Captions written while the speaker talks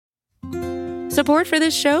Support for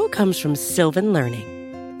this show comes from Sylvan Learning.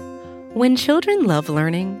 When children love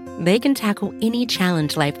learning, they can tackle any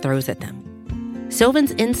challenge life throws at them.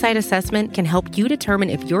 Sylvan's Insight Assessment can help you determine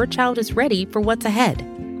if your child is ready for what's ahead.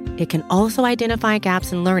 It can also identify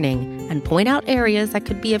gaps in learning and point out areas that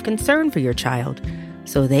could be of concern for your child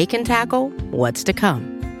so they can tackle what's to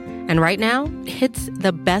come. And right now, it's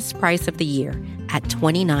the best price of the year at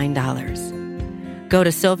 $29. Go to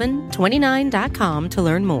sylvan29.com to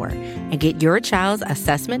learn more and get your child's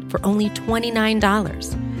assessment for only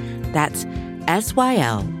 $29. That's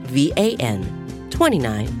SYLVAN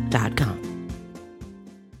 29.com.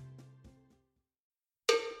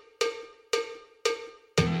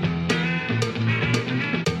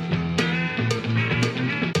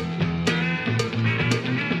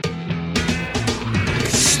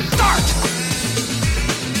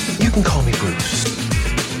 You can call me Bruce.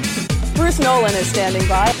 Bruce Nolan is standing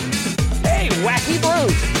by. Hey, Wacky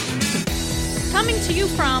Bruce! Coming to you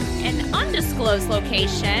from an undisclosed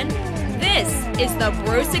location, this is the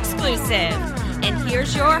Bruce Exclusive. And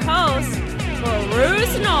here's your host,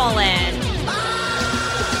 Bruce Nolan.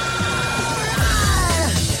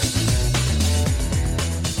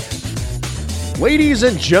 Ladies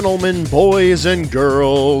and gentlemen, boys and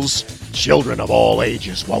girls, children of all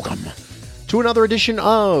ages, welcome to another edition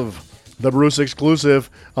of the Bruce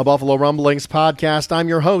Exclusive, a Buffalo Rumblings podcast. I'm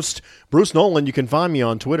your host, Bruce Nolan. You can find me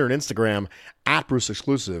on Twitter and Instagram at Bruce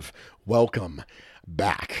Exclusive. Welcome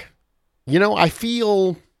back. You know, I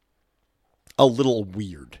feel a little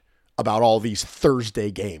weird about all these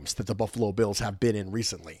Thursday games that the Buffalo Bills have been in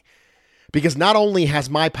recently. Because not only has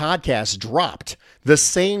my podcast dropped the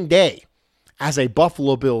same day as a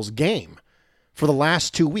Buffalo Bills game for the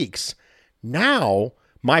last 2 weeks, now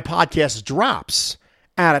my podcast drops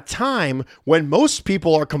at a time when most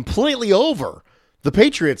people are completely over the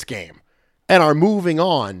Patriots game and are moving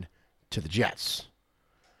on to the Jets.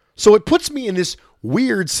 So it puts me in this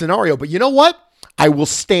weird scenario, but you know what? I will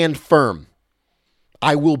stand firm.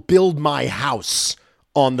 I will build my house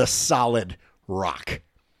on the solid rock.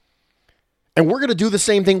 And we're going to do the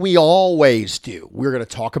same thing we always do. We're going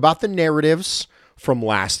to talk about the narratives from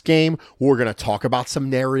last game. We're going to talk about some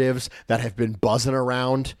narratives that have been buzzing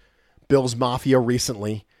around Bills Mafia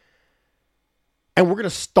recently. And we're going to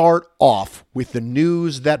start off with the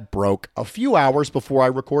news that broke a few hours before I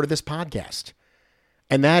recorded this podcast.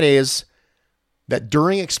 And that is that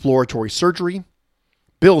during exploratory surgery,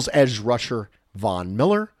 Bills edge rusher Von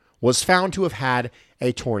Miller was found to have had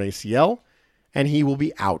a torn ACL, and he will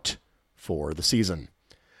be out for the season.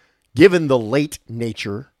 Given the late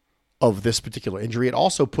nature of this particular injury, it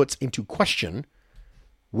also puts into question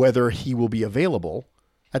whether he will be available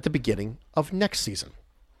at the beginning of next season.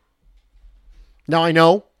 Now, I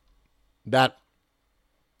know that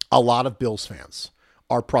a lot of Bills fans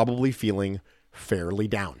are probably feeling fairly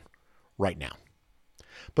down right now.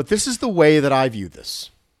 But this is the way that I view this.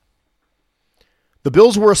 The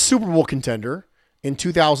Bills were a Super Bowl contender in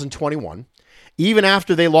 2021, even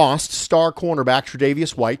after they lost star cornerback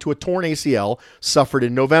Tre'Davious White to a torn ACL suffered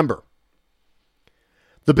in November.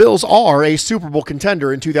 The Bills are a Super Bowl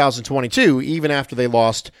contender in 2022, even after they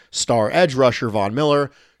lost star edge rusher Von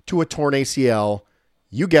Miller to a torn ACL,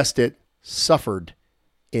 you guessed it, suffered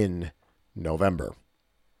in November.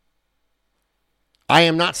 I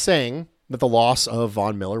am not saying that the loss of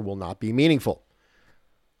Von Miller will not be meaningful.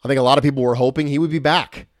 I think a lot of people were hoping he would be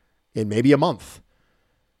back in maybe a month.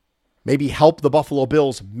 Maybe help the Buffalo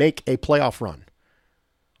Bills make a playoff run.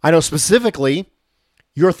 I know specifically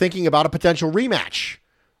you're thinking about a potential rematch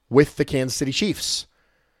with the Kansas City Chiefs.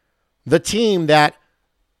 The team that,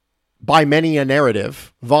 by many a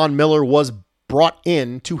narrative, Von Miller was brought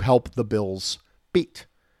in to help the Bills beat.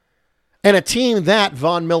 And a team that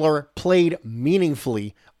Von Miller played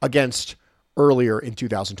meaningfully against earlier in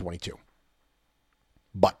 2022.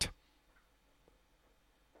 But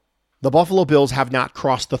the Buffalo Bills have not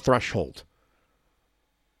crossed the threshold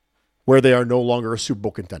where they are no longer a Super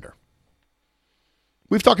Bowl contender.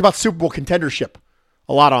 We've talked about Super Bowl contendership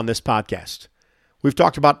a lot on this podcast. We've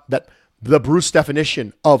talked about that the Bruce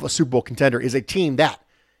definition of a Super Bowl contender is a team that,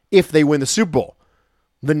 if they win the Super Bowl,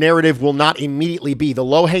 the narrative will not immediately be, the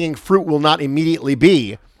low-hanging fruit will not immediately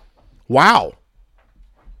be, wow,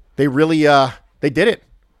 they really, they did it.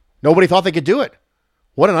 Nobody thought they could do it.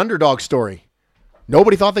 What an underdog story.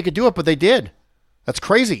 Nobody thought they could do it, but they did. That's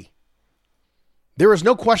crazy. There is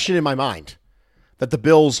no question in my mind that the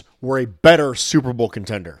Bills were a better Super Bowl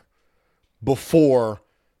contender before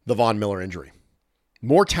the Von Miller injury.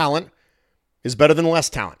 More talent is better than less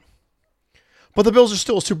talent. But the Bills are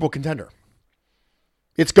still a Super Bowl contender.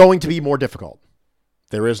 It's going to be more difficult.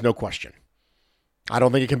 There is no question. I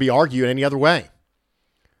don't think it can be argued any other way.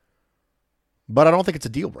 But I don't think it's a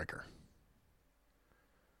deal breaker.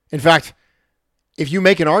 In fact, if you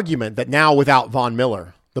make an argument that now without Von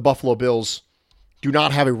Miller, the Buffalo Bills do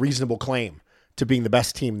not have a reasonable claim to being the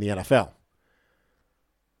best team in the NFL,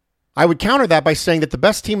 I would counter that by saying that the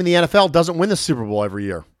best team in the NFL doesn't win the Super Bowl every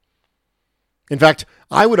year. In fact,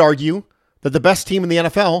 I would argue that the best team in the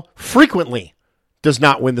NFL frequently does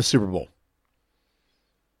not win the Super Bowl.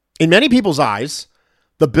 In many people's eyes,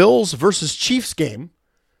 the Bills versus Chiefs game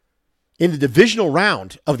in the divisional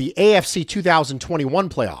round of the AFC 2021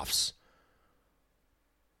 playoffs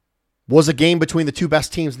was a game between the two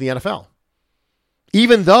best teams in the NFL.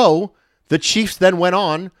 Even though the Chiefs then went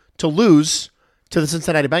on to lose to the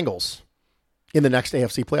Cincinnati Bengals in the next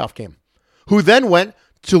AFC playoff game, who then went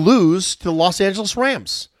to lose to the Los Angeles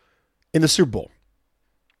Rams in the Super Bowl.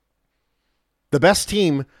 The best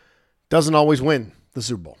team doesn't always win the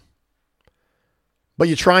Super Bowl. But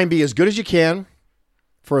you try and be as good as you can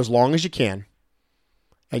for as long as you can,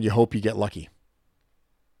 and you hope you get lucky.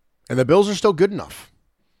 And the Bills are still good enough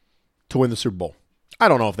to win the Super Bowl. I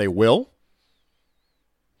don't know if they will,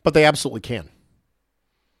 but they absolutely can.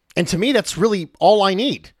 And to me, that's really all I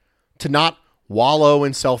need to not wallow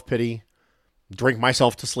in self-pity, drink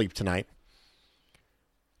myself to sleep tonight.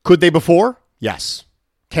 Could they before? Yes.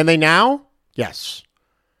 Can they now? Yes.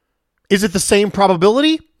 Is it the same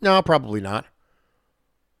probability? No, probably not.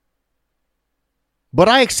 But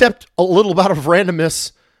I accept a little bit of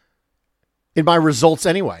randomness in my results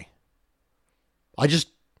anyway. I just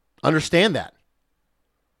understand that.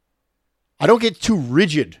 I don't get too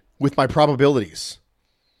rigid with my probabilities.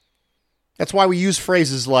 That's why we use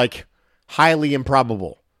phrases like highly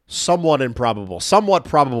improbable, somewhat improbable, somewhat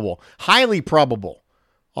probable, highly probable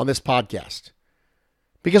on this podcast.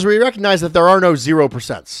 Because we recognize that there are no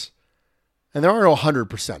 0% and there are no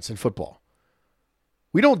 100% in football.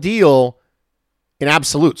 We don't deal in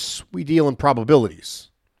absolutes. We deal in probabilities.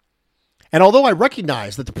 And although I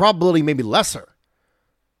recognize that the probability may be lesser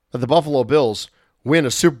that the Buffalo Bills win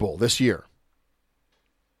a Super Bowl this year,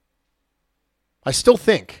 I still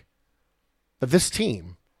think that this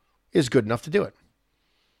team is good enough to do it.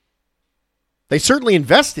 They certainly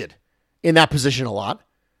invested in that position a lot.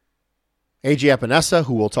 A.J. Epinesa,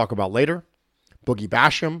 who we'll talk about later, Boogie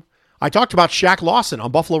Basham. I talked about Shaq Lawson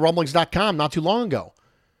on BuffaloRumblings.com not too long ago.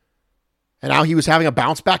 And how he was having a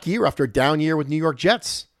bounce-back year after a down year with New York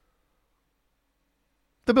Jets.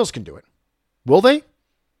 The Bills can do it. Will they?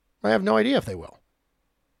 I have no idea if they will.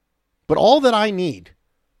 But all that I need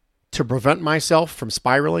to prevent myself from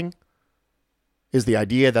spiraling is the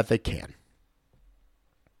idea that they can.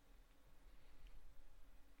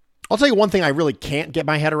 I'll tell you one thing I really can't get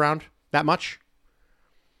my head around that much.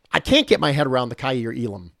 I can't get my head around the Kaiir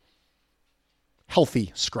Elam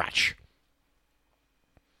healthy scratch.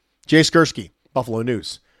 Jay Skursky, Buffalo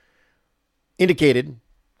News, indicated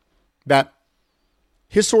that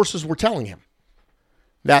his sources were telling him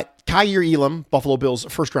that Kaiir Elam, Buffalo Bills'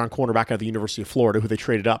 first-round cornerback out of the University of Florida, who they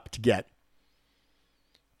traded up to get,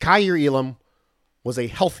 Kaiir Elam was a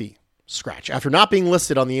healthy scratch. After not being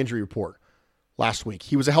listed on the injury report last week,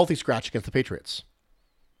 he was a healthy scratch against the Patriots.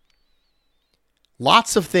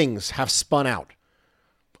 Lots of things have spun out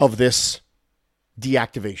of this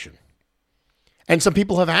deactivation. And some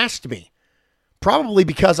people have asked me, probably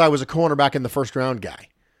because I was a cornerback in the first-round guy,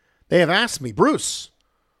 they have asked me, Bruce,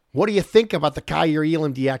 what do you think about the Kaiir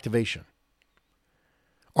Elam deactivation?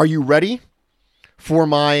 Are you ready for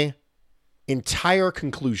my entire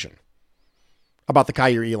conclusion about the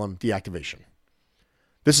Kaiir Elam deactivation?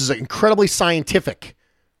 This is an incredibly scientific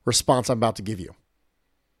response I'm about to give you.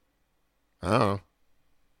 I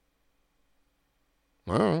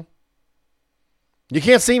don't know. You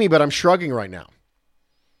can't see me, but I'm shrugging right now.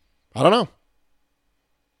 I don't know.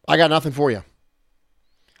 I got nothing for you.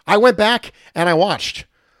 I went back and I watched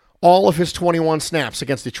all of his 21 snaps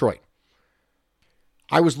against Detroit.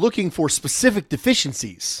 I was looking for specific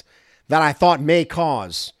deficiencies that I thought may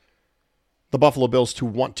cause the Buffalo Bills to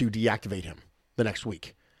want to deactivate him the next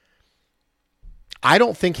week. I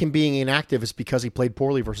don't think him being inactive is because he played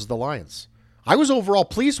poorly versus the Lions. I was overall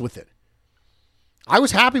pleased with it. I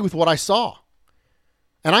was happy with what I saw.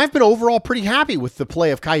 And I've been overall pretty happy with the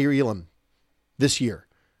play of Kaiir Elam this year.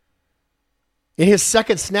 In his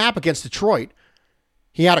second snap against Detroit,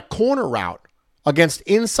 he had a corner route against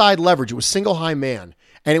inside leverage. It was single high man,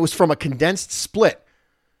 and it was from a condensed split,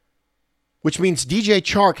 which means DJ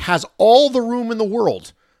Chark has all the room in the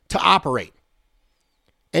world to operate.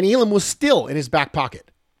 And Elam was still in his back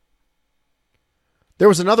pocket. There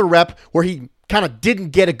was another rep where he kind of didn't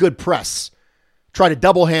get a good press. Tried a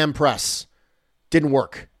double hand press. Didn't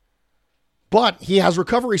work. but he has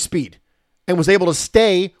recovery speed and was able to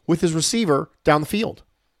stay with his receiver down the field.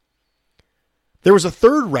 There was a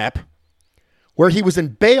third rep where he was in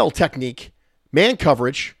bail technique, man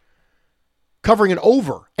coverage, covering an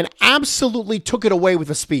over, and absolutely took it away with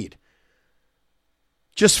the speed.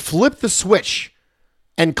 Just flipped the switch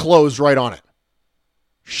and closed right on it.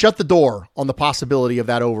 Shut the door on the possibility of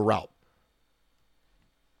that over route.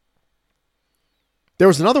 There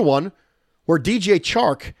was another one where DJ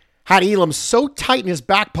Chark had Elam so tight in his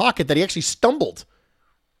back pocket that he actually stumbled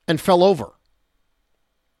and fell over.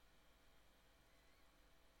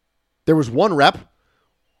 There was one rep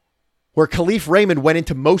where Khalif Raymond went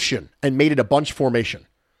into motion and made it a bunch formation.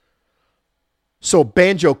 So a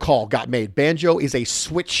banjo call got made. Banjo is a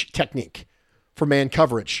switch technique for man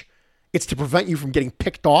coverage. It's to prevent you from getting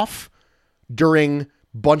picked off during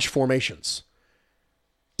bunch formations.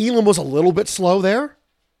 Elam was a little bit slow there.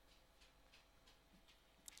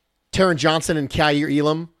 Taron Johnson and Kaiir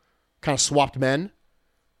Elam kind of swapped men.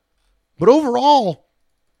 But overall,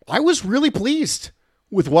 I was really pleased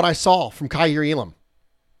with what I saw from Kaiir Elam.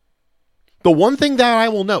 The one thing that I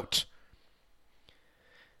will note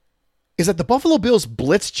is that the Buffalo Bills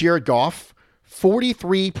blitzed Jared Goff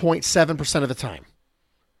 43.7% of the time.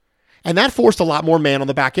 And that forced a lot more man on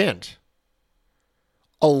the back end.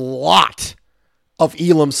 A lot of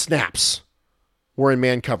Elam snaps were in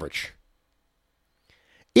man coverage.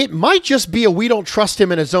 It might just be a we don't trust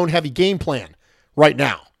him in a zone-heavy game plan right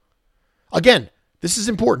now. Again, this is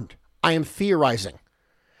important. I am theorizing.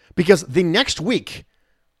 Because the next week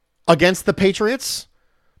against the Patriots,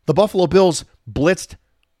 the Buffalo Bills blitzed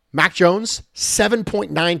Mac Jones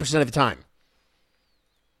 7.9% of the time.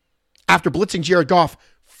 After blitzing Jared Goff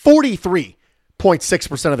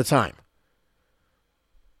 43.6% of the time.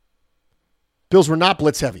 Bills were not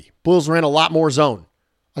blitz heavy. Bills ran a lot more zone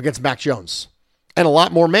against Mac Jones and a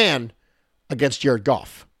lot more man against Jared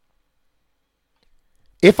Goff.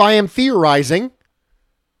 If I am theorizing,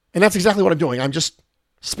 and that's exactly what I'm doing, I'm just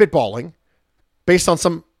spitballing based on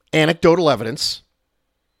some anecdotal evidence,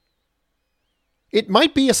 it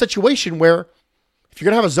might be a situation where if you're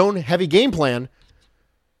going to have a zone-heavy game plan,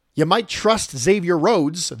 you might trust Xavier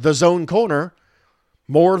Rhodes, the zone corner,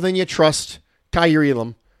 more than you trust Kaiir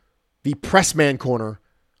Elam, the press man corner,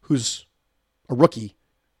 who's a rookie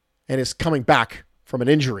and is coming back from an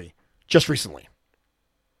injury just recently.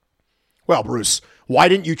 Well, Bruce, why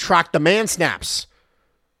didn't you track the man snaps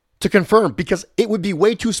to confirm? Because it would be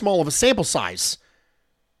way too small of a sample size,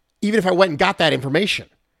 even if I went and got that information.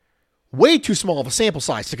 Way too small of a sample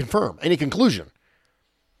size to confirm any conclusion.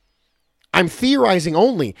 I'm theorizing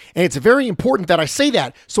only, and it's very important that I say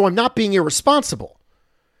that so I'm not being irresponsible,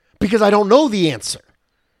 because I don't know the answer.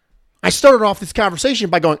 I started off this conversation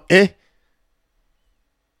by going, I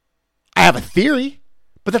have a theory,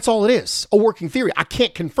 but that's all it is, a working theory. I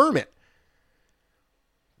can't confirm it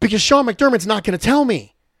because Sean McDermott's not going to tell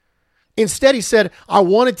me. Instead, he said, I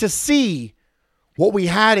wanted to see what we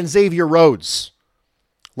had in Xavier Rhodes.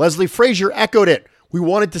 Leslie Frazier echoed it. We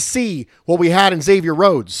wanted to see what we had in Xavier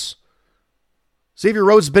Rhodes. Xavier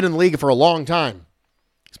Rhodes has been in the league for a long time.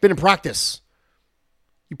 He's been in practice.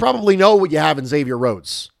 You probably know what you have in Xavier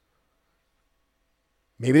Rhodes.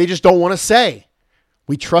 Maybe they just don't want to say,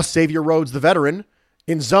 we trust Xavier Rhodes, the veteran,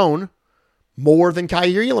 in zone more than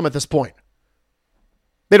Kaiir Elam at this point.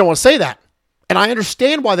 They don't want to say that. And I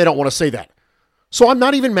understand why they don't want to say that. So I'm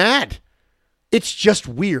not even mad. It's just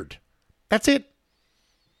weird. That's it.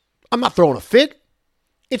 I'm not throwing a fit.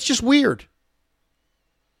 It's just weird.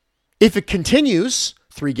 If it continues,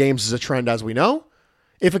 3 games is a trend as we know.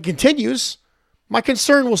 If it continues, my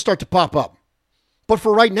concern will start to pop up. But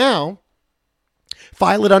for right now,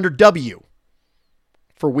 file it under W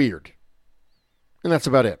for weird. And that's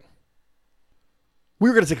about it.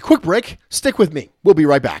 We're going to take a quick break. Stick with me. We'll be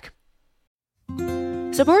right back.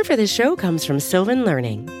 Support for this show comes from Sylvan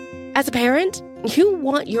Learning. As a parent, you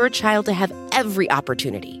want your child to have every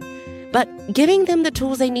opportunity. But giving them the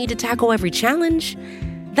tools they need to tackle every challenge,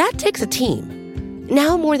 that takes a team.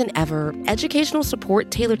 Now more than ever, educational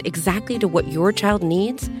support tailored exactly to what your child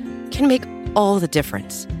needs can make all the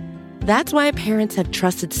difference. That's why parents have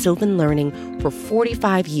trusted Sylvan Learning for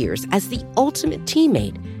 45 years as the ultimate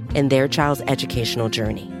teammate in their child's educational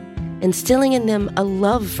journey, instilling in them a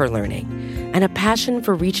love for learning and a passion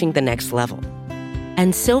for reaching the next level.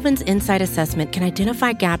 And Sylvan's Insight Assessment can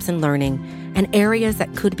identify gaps in learning and areas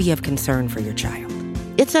that could be of concern for your child.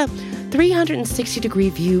 It's a 360-degree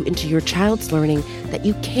view into your child's learning that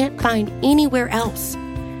you can't find anywhere else,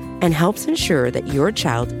 and helps ensure that your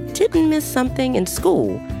child didn't miss something in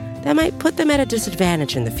school that might put them at a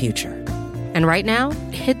disadvantage in the future. And right now,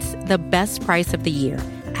 it's the best price of the year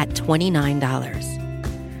at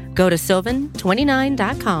 $29. Go to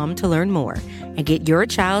sylvan29.com to learn more and get your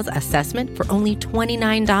child's assessment for only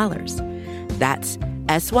 $29. That's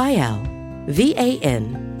SYLVAN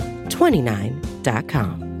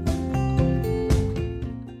 29.com.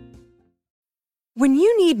 When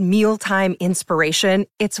you need mealtime inspiration,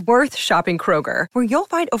 it's worth shopping Kroger, where you'll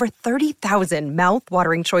find over 30,000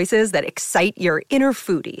 mouth-watering choices that excite your inner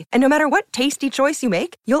foodie. And no matter what tasty choice you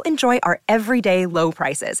make, you'll enjoy our everyday low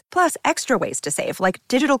prices, plus extra ways to save, like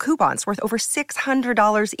digital coupons worth over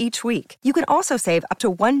 $600 each week. You can also save up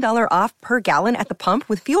to $1 off per gallon at the pump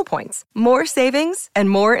with fuel points. More savings and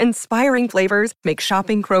more inspiring flavors make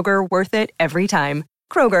shopping Kroger worth it every time.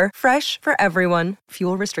 Kroger, fresh for everyone.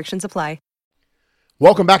 Fuel restrictions apply.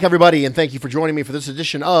 Welcome back, everybody, and thank you for joining me for this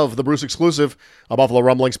edition of the Bruce Exclusive, a Buffalo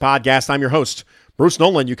Rumblings podcast. I'm your host, Bruce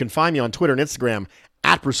Nolan. You can find me on Twitter and Instagram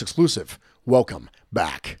at Bruce Exclusive. Welcome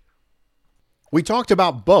back. We talked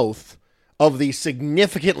about both of the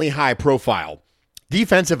significantly high-profile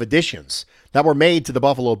defensive additions that were made to the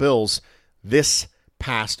Buffalo Bills this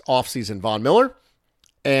past offseason. Von Miller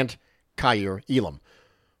and Kaiir Elam,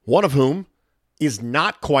 one of whom is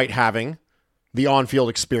not quite having the on-field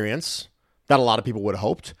experience that a lot of people would have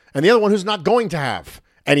hoped, and the other one who's not going to have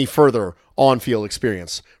any further on-field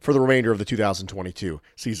experience for the remainder of the 2022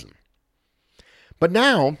 season. But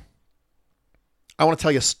now, I want to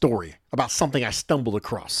tell you a story about something I stumbled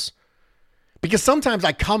across. Because sometimes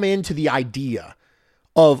I come into the idea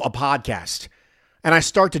of a podcast, and I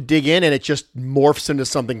start to dig in, and it just morphs into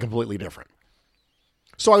something completely different.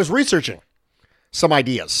 So I was researching some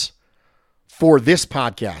ideas for this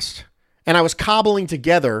podcast, and I was cobbling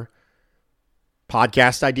together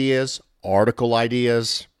podcast ideas, article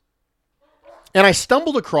ideas, and I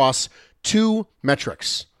stumbled across two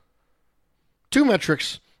metrics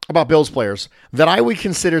about Bills players that I would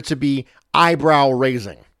consider to be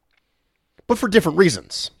eyebrow-raising, but for different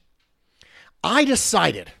reasons. I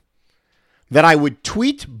decided that I would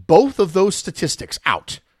tweet both of those statistics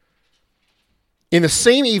out in the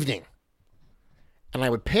same evening, and I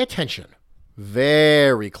would pay attention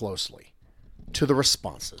very closely to the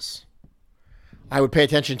responses. I would pay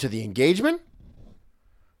attention to the engagement.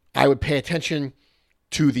 I would pay attention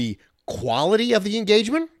to the quality of the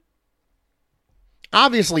engagement.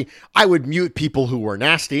 Obviously, I would mute people who were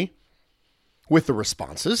nasty with the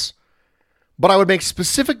responses, but I would make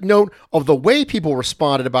specific note of the way people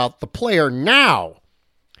responded about the player now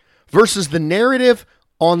versus the narrative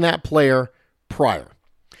on that player prior.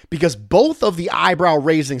 Because both of the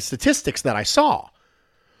eyebrow-raising statistics that I saw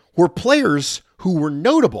were players who were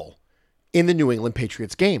notable in the New England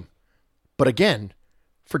Patriots game, but again,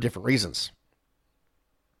 for different reasons.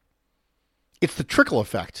 It's the trickle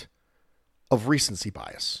effect of recency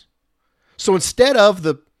bias. So instead of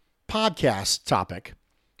the podcast topic,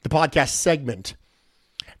 the podcast segment,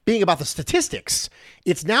 being about the statistics,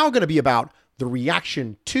 it's now going to be about the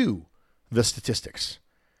reaction to the statistics.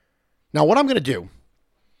 Now, what I'm going to do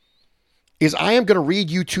is I am going to read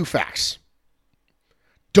you two facts.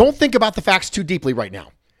 Don't think about the facts too deeply right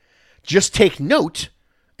now. Just take note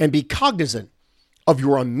and be cognizant of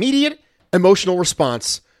your immediate emotional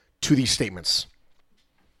response to these statements.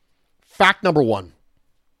 Fact number one.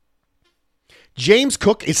 James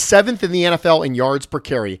Cook is 7th in the NFL in yards per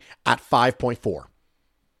carry at 5.4.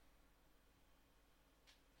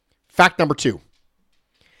 Fact number two.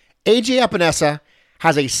 A.J. Epinesa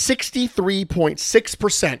has a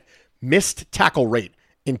 63.6% missed tackle rate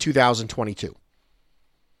in 2022.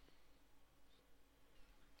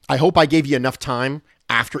 I hope I gave you enough time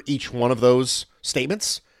after each one of those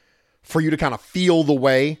statements for you to kind of feel the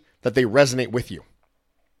way that they resonate with you.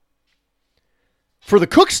 For the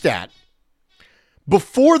Cook stat,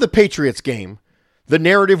 before the Patriots game, the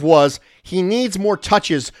narrative was he needs more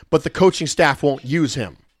touches, but the coaching staff won't use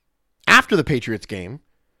him. After the Patriots game,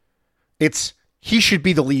 it's he should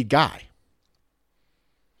be the lead guy.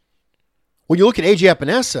 When you look at A.J.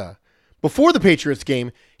 Epinesa, before the Patriots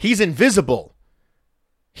game, he's invisible.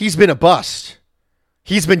 He's been a bust.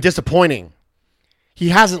 He's been disappointing. He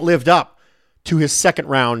hasn't lived up to his second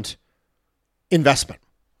round investment.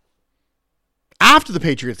 After the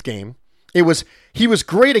Patriots game, he was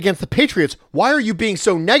great against the Patriots. Why are you being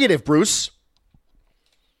so negative, Bruce?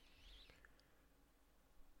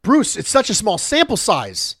 Bruce, it's such a small sample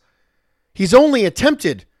size. He's only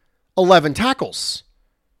attempted 11 tackles.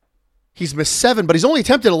 He's missed 7, but he's only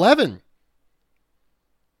attempted 11.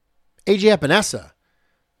 A.J. Epinesa,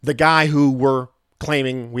 the guy who we're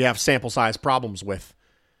claiming we have sample size problems with,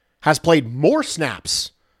 has played more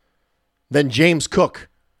snaps than James Cook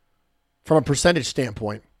from a percentage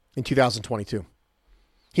standpoint in 2022.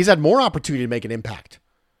 He's had more opportunity to make an impact.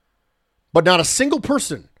 But not a single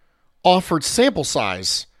person offered sample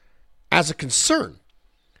size as a concern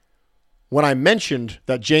when I mentioned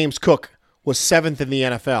that James Cook was 7th in the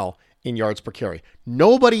NFL in yards per carry.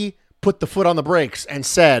 Nobody put the foot on the brakes and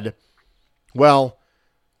said, well,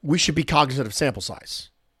 we should be cognizant of sample size.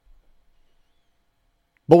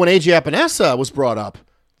 But when A.J. Epinesa was brought up,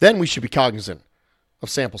 then we should be cognizant of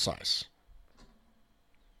sample size.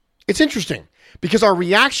 It's interesting because our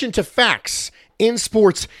reaction to facts in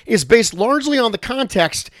sports is based largely on the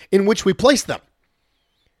context in which we place them.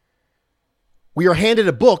 We are handed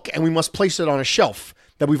a book and we must place it on a shelf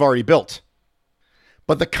that we've already built.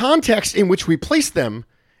 But the context in which we place them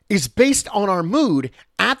is based on our mood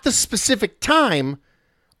at the specific time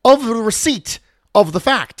of the receipt of the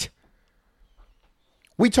fact.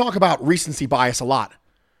 We talk about recency bias a lot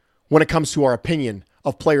when it comes to our opinion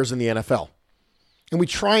of players in the NFL. And we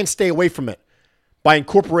try and stay away from it by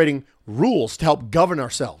incorporating rules to help govern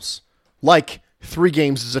ourselves, like 3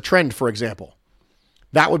 games is a trend, for example.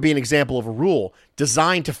 That would be an example of a rule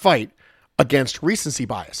designed to fight against recency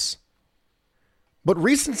bias. But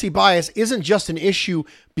recency bias isn't just an issue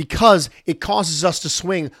because it causes us to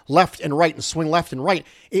swing left and right and swing left and right.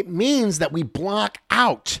 It means that we block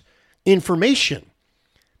out information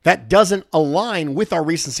that doesn't align with our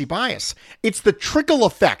recency bias. It's the trickle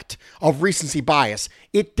effect of recency bias.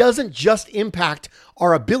 It doesn't just impact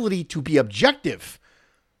our ability to be objective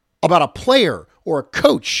about a player or a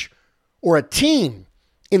coach or a team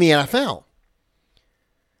in the NFL.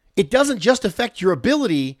 It doesn't just affect your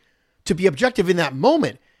ability to be objective in that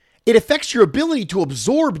moment. It affects your ability to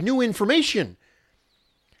absorb new information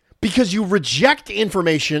because you reject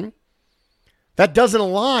information that doesn't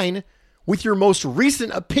align with your most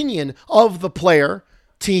recent opinion of the player,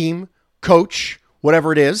 team, coach,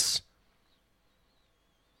 whatever it is.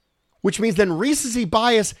 Which means then recency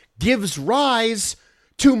bias gives rise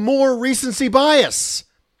to more recency bias.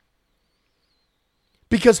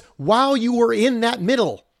 Because while you were in that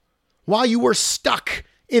middle, while you were stuck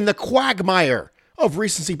in the quagmire of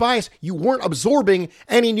recency bias, you weren't absorbing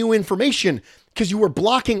any new information because you were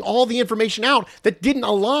blocking all the information out that didn't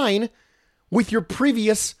align with your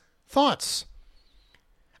previous thoughts.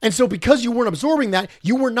 And so because you weren't absorbing that,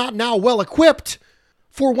 you were not now well equipped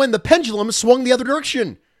for when the pendulum swung the other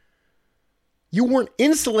direction. You weren't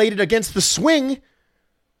insulated against the swing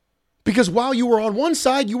because while you were on one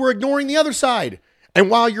side, you were ignoring the other side. And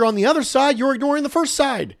while you're on the other side, you're ignoring the first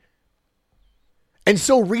side. And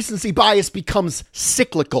so recency bias becomes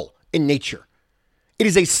cyclical in nature. It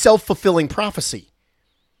is a self-fulfilling prophecy.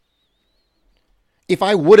 If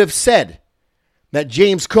I would have said that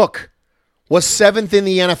James Cook was 7th in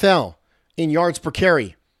the NFL in yards per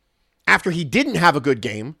carry after he didn't have a good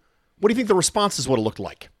game, what do you think the responses would have looked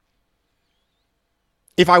like?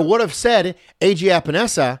 If I would have said A.J.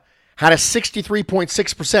 Epinesa had a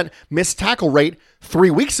 63.6% missed tackle rate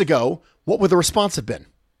 3 weeks ago, what would the response have been?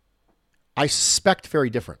 I suspect very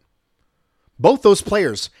different. Both those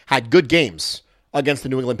players had good games against the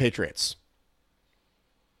New England Patriots.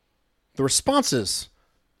 The responses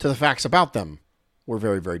to the facts about them were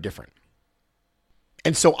very, very different.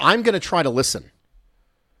 And so I'm going to try to listen.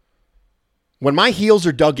 When my heels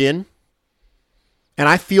are dug in and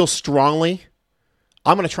I feel strongly,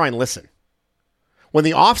 I'm going to try and listen. When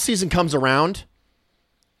the offseason comes around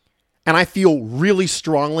and I feel really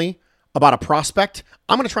strongly about a prospect,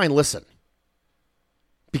 I'm going to try and listen.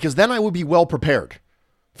 Because then I will be well prepared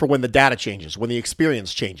for when the data changes, when the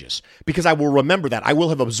experience changes. Because I will remember that. I will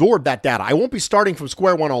have absorbed that data. I won't be starting from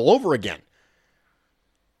square one all over again.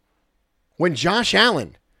 When Josh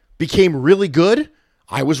Allen became really good,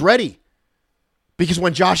 I was ready. Because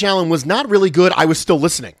when Josh Allen was not really good, I was still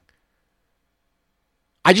listening.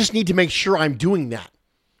 I just need to make sure I'm doing that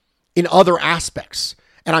in other aspects.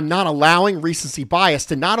 And I'm not allowing recency bias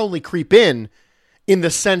to not only creep in the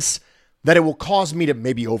sense that it will cause me to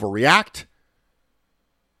maybe overreact,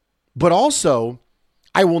 but also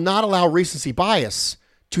I will not allow recency bias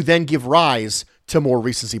to then give rise to more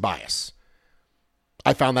recency bias.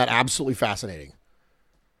 I found that absolutely fascinating.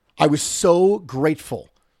 I was so grateful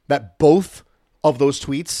that both of those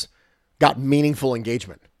tweets got meaningful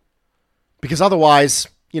engagement. Because otherwise,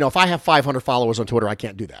 if I have 500 followers on Twitter, I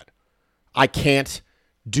can't do that. I can't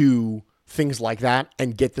do things like that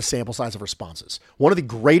and get the sample size of responses. One of the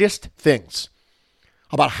greatest things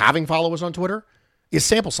about having followers on Twitter is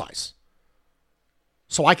sample size.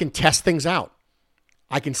 So I can test things out.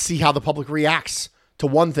 I can see how the public reacts to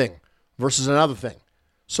one thing versus another thing.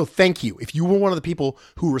 So thank you. If you were one of the people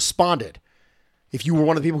who responded, if you were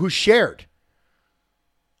one of the people who shared,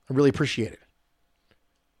 I really appreciate it.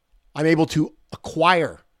 I'm able to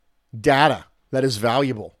acquire data that is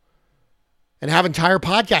valuable and have entire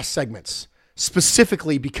podcast segments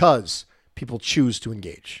specifically because people choose to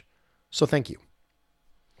engage. So thank you.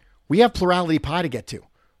 We have plurality pie to get to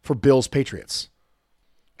for Bills Patriots.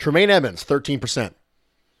 Tremaine Edmonds, 13%,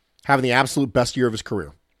 having the absolute best year of his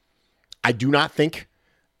career. I do not think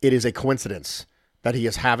it is a coincidence that he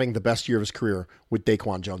is having the best year of his career with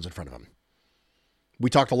Daquan Jones in front of him. We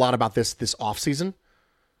talked a lot about this offseason.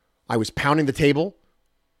 I was pounding the table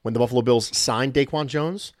when the Buffalo Bills signed Daquan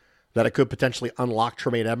Jones that it could potentially unlock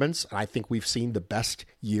Tremaine Edmonds, and I think we've seen the best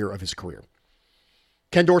year of his career.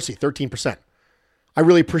 Ken Dorsey, 13%. I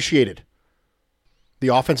really appreciated the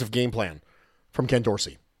offensive game plan from Ken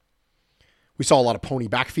Dorsey. We saw a lot of pony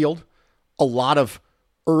backfield, a lot of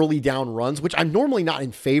early down runs, which I'm normally not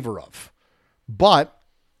in favor of. But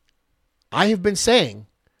I have been saying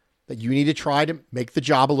that you need to try to make the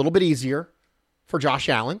job a little bit easier for Josh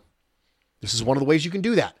Allen. This is one of the ways you can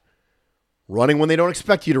do that. Running when they don't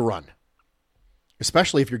expect you to run,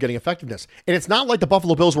 especially if you're getting effectiveness. And it's not like the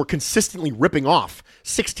Buffalo Bills were consistently ripping off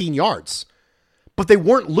 16 yards, but they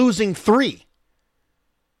weren't losing 3.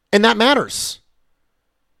 And that matters.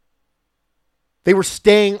 They were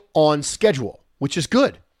staying on schedule, which is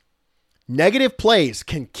good. Negative plays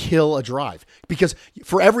can kill a drive because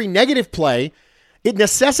for every negative play, it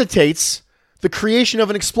necessitates the creation of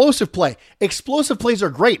an explosive play. Explosive plays are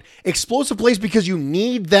great. Explosive plays because you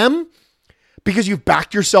need them, because you've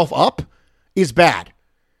backed yourself up, is bad.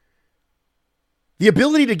 The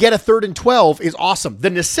ability to get a 3rd and 12 is awesome.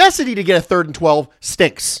 The necessity to get a 3rd and 12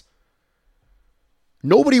 stinks.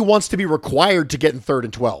 Nobody wants to be required to get in 3rd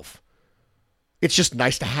and 12. It's just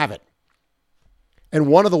nice to have it. And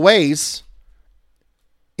one of the ways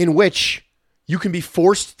in which you can be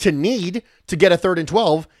forced to need to get a 3rd and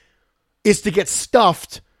 12 is to get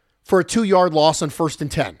stuffed for a 2-yard loss on 1st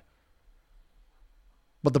and 10.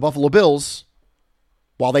 But the Buffalo Bills,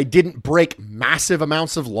 while they didn't break massive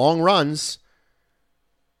amounts of long runs,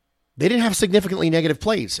 they didn't have significantly negative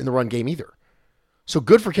plays in the run game either. So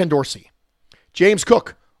good for Ken Dorsey. James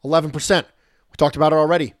Cook, 11%. We talked about it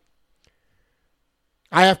already.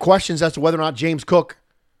 I have questions as to whether or not James Cook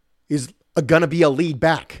is going to be a lead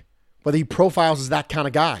back, whether he profiles as that kind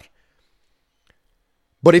of guy.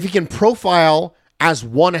 But if he can profile as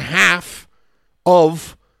one half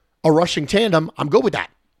of a rushing tandem, I'm good with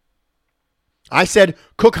that. I said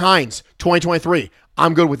Cook Hines 2023.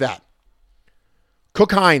 I'm good with that.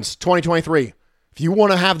 Cook Hines 2023. If you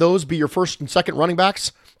want to have those be your first and second running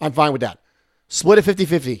backs, I'm fine with that. Split it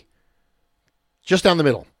 50-50. Just down the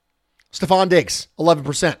middle. Stephon Diggs,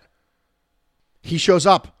 11%. He shows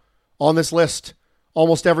up on this list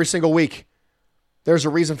almost every single week. There's a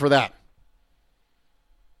reason for that.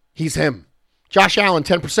 He's him. Josh Allen,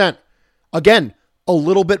 10%. Again, a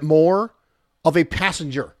little bit more of a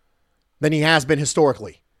passenger than he has been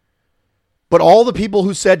historically. But all the people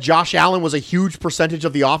who said Josh Allen was a huge percentage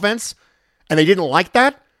of the offense and they didn't like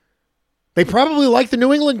that, they probably liked the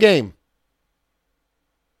New England game.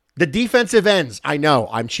 The defensive ends, I know,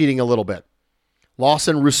 I'm cheating a little bit.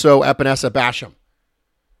 Lawson, Rousseau, Epinesa, Basham.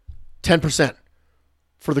 10%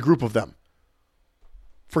 for the group of them.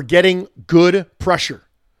 For getting good pressure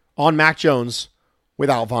on Mac Jones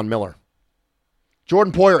without Von Miller.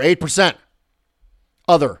 Jordan Poyer, 8%.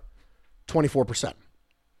 Other, 24%.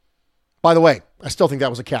 By the way, I still think that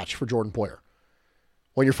was a catch for Jordan Poyer.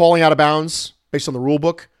 When you're falling out of bounds, based on the rule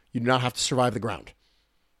book, you do not have to survive the ground.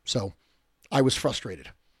 So, I was frustrated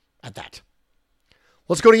at that.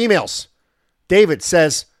 Let's go to emails. David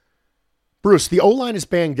says, Bruce, the O-line is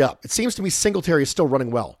banged up. It seems to me Singletary is still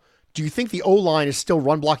running well. Do you think the O-line is still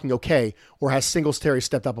run blocking okay, or has Singletary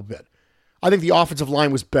stepped up a bit? I think the offensive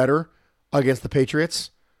line was better against the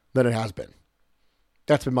Patriots than it has been.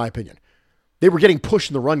 That's been my opinion. They were getting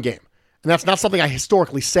pushed in the run game, and that's not something I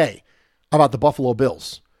historically say about the Buffalo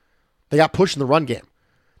Bills. They got pushed in the run game.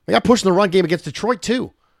 They got pushed in the run game against Detroit,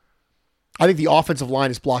 too. I think the offensive line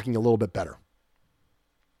is blocking a little bit better.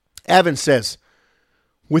 Evan says,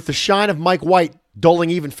 with the shine of Mike White dulling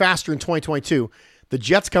even faster in 2022, the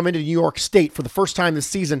Jets come into New York State for the first time this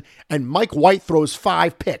season, and Mike White throws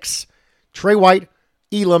 5 picks. Trey White,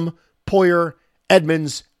 Elam, Poyer,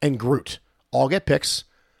 Edmonds, and Groot all get picks,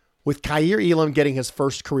 with Kaiir Elam getting his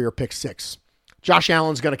first career pick 6. Josh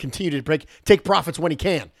Allen's going to continue to take profits when he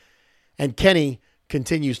can, and Kenny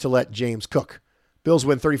continues to let James cook. Bills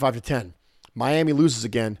win 35-10. Miami loses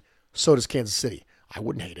again. So does Kansas City. I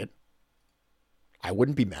wouldn't hate it. I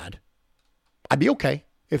wouldn't be mad. I'd be okay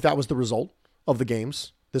if that was the result of the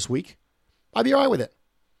games this week. I'd be all right with it.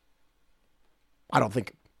 I don't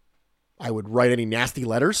think I would write any nasty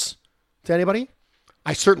letters to anybody.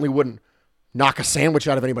 I certainly wouldn't knock a sandwich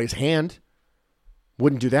out of anybody's hand.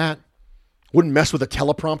 Wouldn't do that. Wouldn't mess with a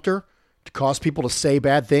teleprompter to cause people to say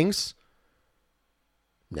bad things.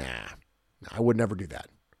 Nah, I would never do that.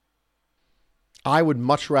 I would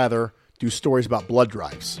much rather do stories about blood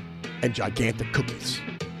drives and gigantic cookies.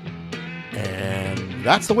 And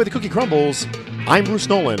that's the way the cookie crumbles. I'm Bruce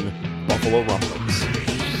Nolan, Buffalo Rumblings.